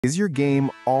Is your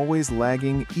game always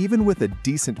lagging even with a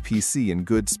decent PC and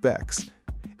good specs?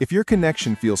 If your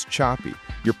connection feels choppy,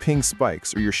 your ping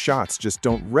spikes, or your shots just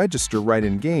don't register right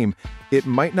in-game, it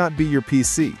might not be your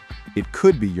PC. It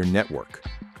could be your network.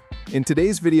 In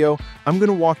today's video, I'm going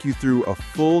to walk you through a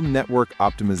full network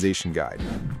optimization guide.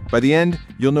 By the end,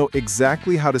 you'll know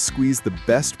exactly how to squeeze the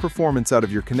best performance out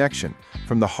of your connection,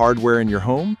 from the hardware in your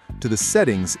home to the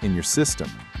settings in your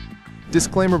system.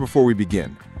 Disclaimer before we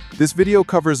begin. This video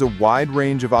covers a wide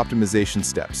range of optimization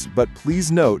steps, but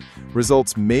please note,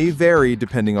 results may vary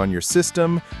depending on your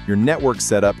system, your network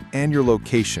setup, and your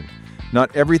location.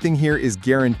 Not everything here is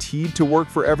guaranteed to work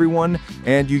for everyone,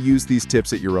 and you use these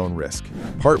tips at your own risk.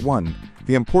 Part 1.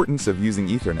 The importance of using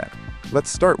Ethernet. Let's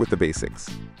start with the basics.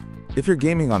 If you're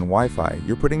gaming on Wi-Fi,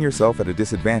 you're putting yourself at a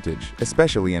disadvantage,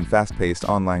 especially in fast-paced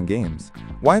online games.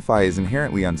 Wi-Fi is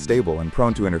inherently unstable and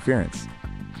prone to interference.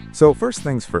 So first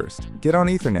things first, get on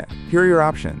Ethernet. Here are your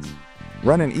options.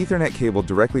 Run an Ethernet cable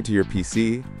directly to your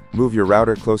PC, move your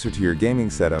router closer to your gaming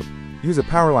setup, use a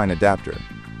Powerline adapter.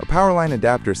 A Powerline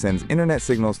adapter sends internet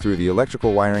signals through the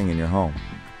electrical wiring in your home.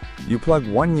 You plug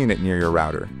one unit near your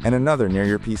router and another near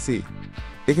your PC.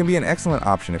 It can be an excellent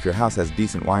option if your house has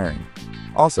decent wiring.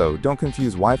 Also, don't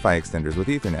confuse Wi-Fi extenders with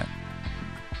Ethernet.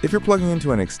 If you're plugging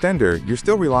into an extender, you're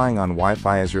still relying on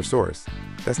Wi-Fi as your source.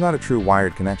 That's not a true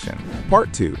wired connection.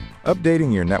 Part 2.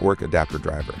 Updating your network adapter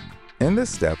driver. In this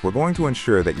step, we're going to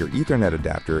ensure that your Ethernet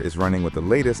adapter is running with the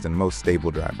latest and most stable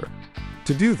driver.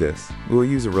 To do this, we'll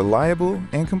use a reliable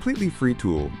and completely free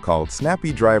tool called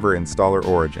Snappy Driver Installer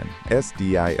Origin,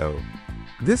 SDIO.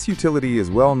 This utility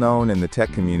is well known in the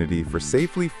tech community for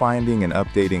safely finding and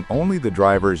updating only the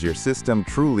drivers your system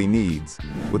truly needs,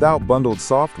 without bundled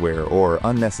software or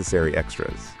unnecessary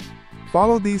extras.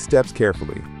 Follow these steps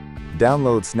carefully.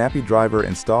 Download Snappy Driver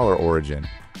Installer Origin.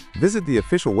 Visit the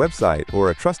official website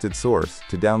or a trusted source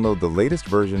to download the latest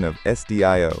version of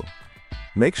SDIO.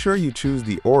 Make sure you choose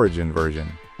the Origin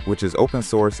version, which is open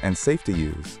source and safe to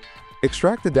use.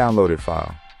 Extract the downloaded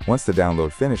file. Once the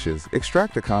download finishes,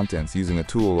 extract the contents using a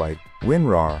tool like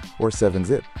WinRAR or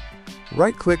 7-zip.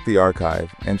 Right-click the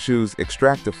archive and choose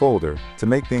Extract to Folder to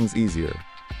make things easier.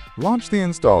 Launch the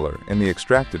installer in the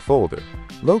extracted folder.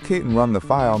 Locate and run the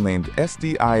file named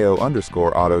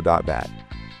SDIO_auto.bat.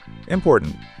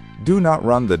 Important: do not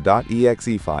run the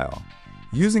 .exe file.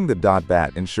 Using the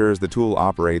 .bat ensures the tool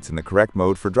operates in the correct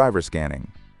mode for driver scanning.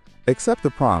 Accept the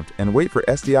prompt and wait for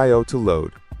SDIO to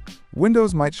load.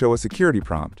 Windows might show a security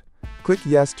prompt. Click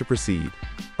Yes to proceed.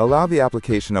 Allow the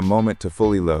application a moment to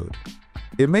fully load.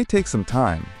 It may take some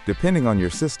time, depending on your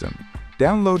system.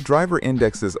 Download driver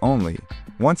indexes only.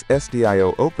 Once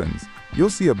SDIO opens, you'll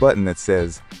see a button that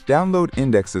says Download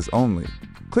Indexes Only.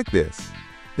 Click this.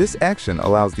 This action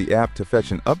allows the app to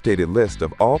fetch an updated list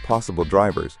of all possible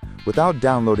drivers without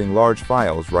downloading large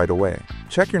files right away.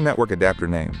 Check your network adapter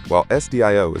name while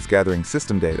SDIO is gathering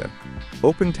system data.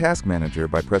 Open Task Manager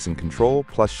by pressing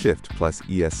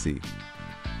Ctrl+Shift+ESC.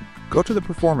 Go to the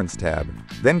Performance tab,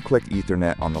 then click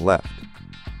Ethernet on the left.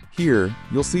 Here,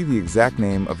 you'll see the exact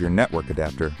name of your network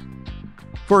adapter.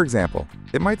 For example,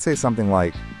 it might say something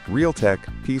like Realtek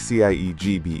PCIe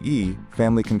GBE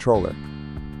Family Controller.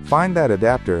 Find that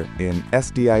adapter in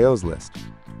SDIO's list.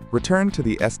 Return to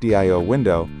the SDIO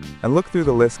window and look through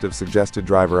the list of suggested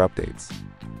driver updates.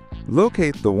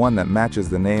 Locate the one that matches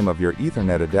the name of your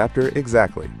Ethernet adapter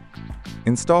exactly.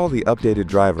 Install the updated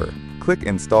driver. Click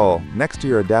Install next to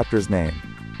your adapter's name.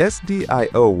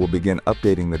 SDIO will begin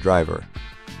updating the driver.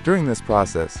 During this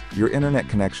process, your internet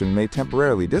connection may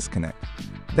temporarily disconnect.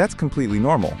 That's completely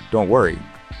normal, don't worry.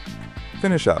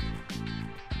 Finish up.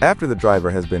 After the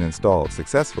driver has been installed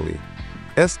successfully,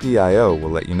 SDIO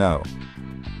will let you know.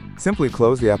 Simply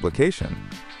close the application,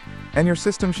 and your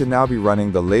system should now be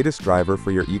running the latest driver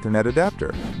for your Ethernet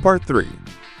adapter. Part 3.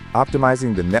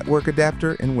 Optimizing the network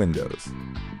adapter in Windows.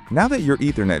 Now that your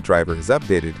Ethernet driver is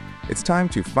updated, it's time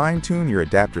to fine-tune your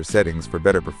adapter settings for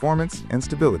better performance and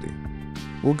stability.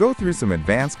 We'll go through some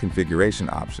advanced configuration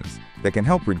options that can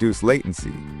help reduce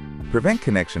latency, prevent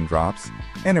connection drops,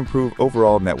 and improve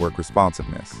overall network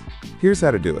responsiveness. Here's how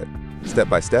to do it. Step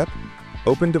by step,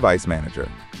 open Device Manager.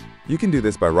 You can do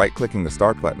this by right-clicking the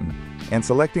Start button and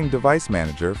selecting Device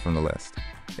Manager from the list.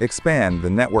 Expand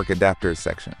the Network Adapters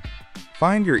section.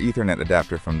 Find your Ethernet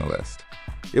adapter from the list.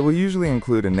 It will usually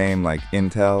include a name like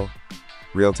Intel,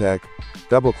 Realtek.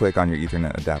 Double-click on your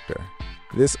Ethernet adapter.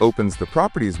 This opens the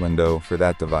Properties window for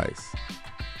that device.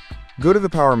 Go to the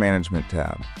Power Management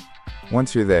tab.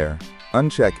 Once you're there,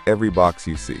 uncheck every box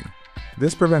you see.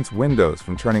 This prevents Windows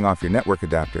from turning off your network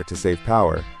adapter to save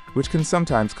power, which can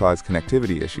sometimes cause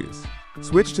connectivity issues.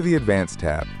 Switch to the Advanced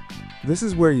tab. This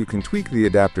is where you can tweak the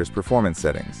adapter's performance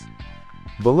settings.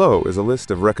 Below is a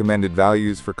list of recommended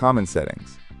values for common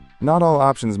settings. Not all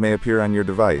options may appear on your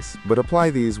device, but apply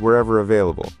these wherever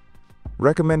available.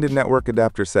 Recommended network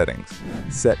adapter settings.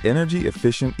 Set energy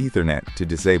efficient Ethernet to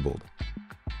disabled.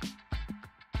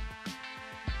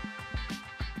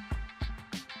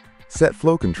 Set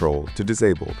flow control to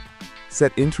disabled.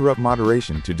 Set interrupt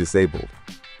moderation to disabled.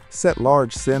 Set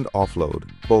large send offload,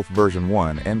 both version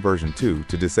 1 and version 2,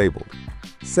 to disabled.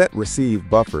 Set receive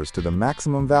buffers to the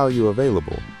maximum value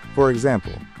available, for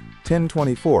example,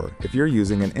 1024 if you're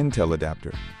using an Intel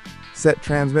adapter. Set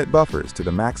transmit buffers to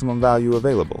the maximum value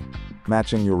available,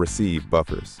 matching your receive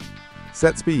buffers.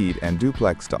 Set speed and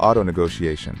duplex to auto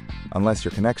negotiation, unless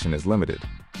your connection is limited.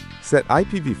 Set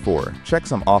IPv4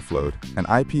 checksum offload and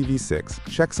IPv6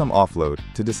 checksum offload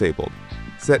to disabled.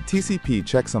 Set TCP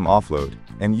checksum offload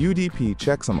and UDP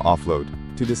checksum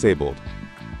offload to disabled.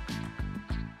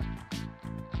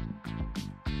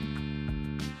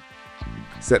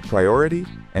 Set priority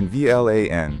and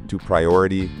VLAN to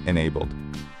priority enabled.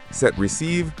 Set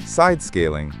receive side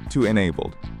scaling to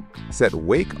enabled. Set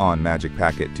wake on magic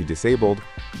packet to disabled.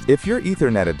 If your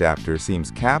Ethernet adapter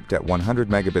seems capped at 100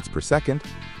 megabits per second,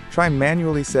 try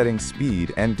manually setting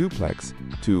speed and duplex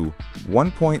to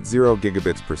 1.0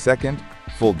 gigabits per second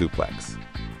full duplex.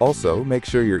 Also, make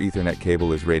sure your Ethernet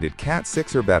cable is rated Cat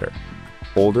 6 or better.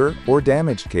 Older or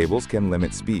damaged cables can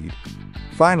limit speed.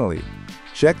 Finally,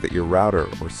 check that your router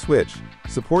or switch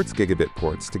supports gigabit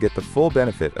ports to get the full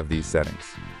benefit of these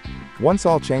settings. Once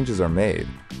all changes are made,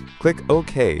 click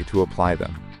OK to apply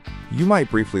them. You might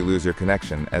briefly lose your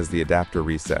connection as the adapter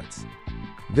resets.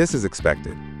 This is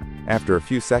expected. After a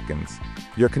few seconds,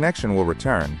 your connection will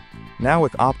return, now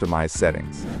with optimized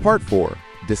settings. Part 4.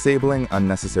 Disabling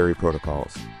unnecessary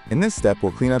protocols. In this step,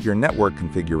 we'll clean up your network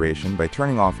configuration by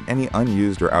turning off any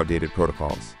unused or outdated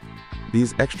protocols.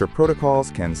 These extra protocols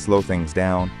can slow things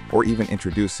down or even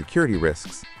introduce security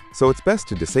risks, so it's best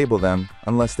to disable them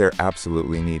unless they're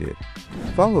absolutely needed.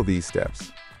 Follow these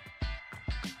steps.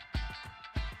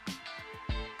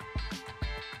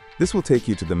 This will take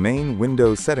you to the main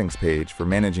Windows settings page for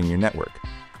managing your network.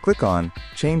 Click on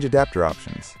Change Adapter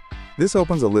Options. This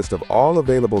opens a list of all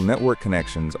available network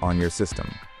connections on your system.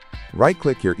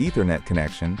 Right-click your Ethernet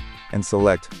connection and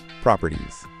select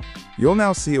Properties. You'll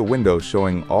now see a window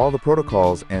showing all the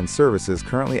protocols and services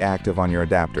currently active on your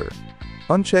adapter.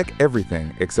 Uncheck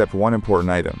everything except one important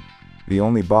item. The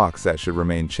only box that should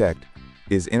remain checked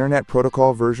is Internet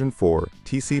Protocol version 4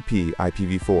 TCP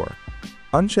IPv4.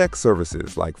 Uncheck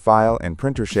services like file and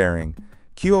printer sharing,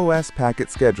 QoS packet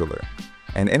scheduler,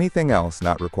 and anything else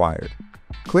not required.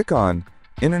 Click on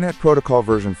Internet Protocol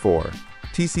version 4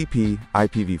 TCP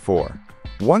IPv4.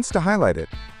 Once to highlight it,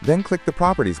 then click the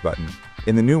Properties button.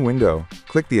 In the new window,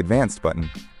 click the Advanced button.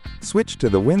 Switch to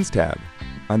the Wins tab.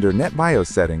 Under NetBIOS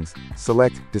settings,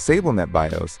 select Disable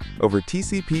NetBIOS over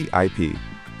TCP IP.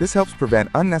 This helps prevent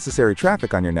unnecessary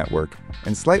traffic on your network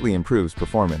and slightly improves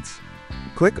performance.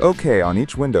 Click OK on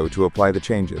each window to apply the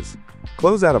changes.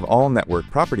 Close out of all network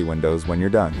property windows when you're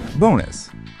done. Bonus!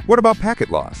 What about packet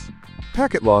loss?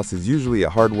 Packet loss is usually a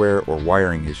hardware or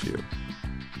wiring issue.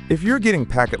 If you're getting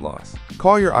packet loss,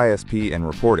 call your ISP and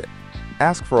report it.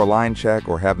 Ask for a line check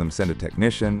or have them send a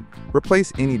technician.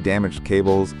 Replace any damaged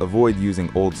cables, avoid using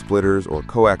old splitters or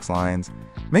coax lines.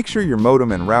 Make sure your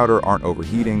modem and router aren't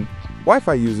overheating.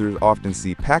 Wi-Fi users often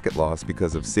see packet loss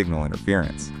because of signal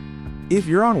interference. If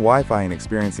you're on Wi-Fi and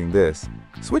experiencing this,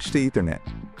 switch to Ethernet.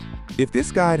 If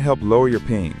this guide helped lower your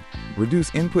ping,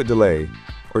 reduce input delay,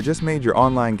 or just made your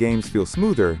online games feel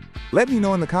smoother, let me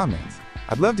know in the comments.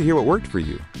 I'd love to hear what worked for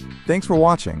you. Thanks for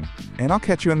watching, and I'll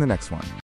catch you in the next one.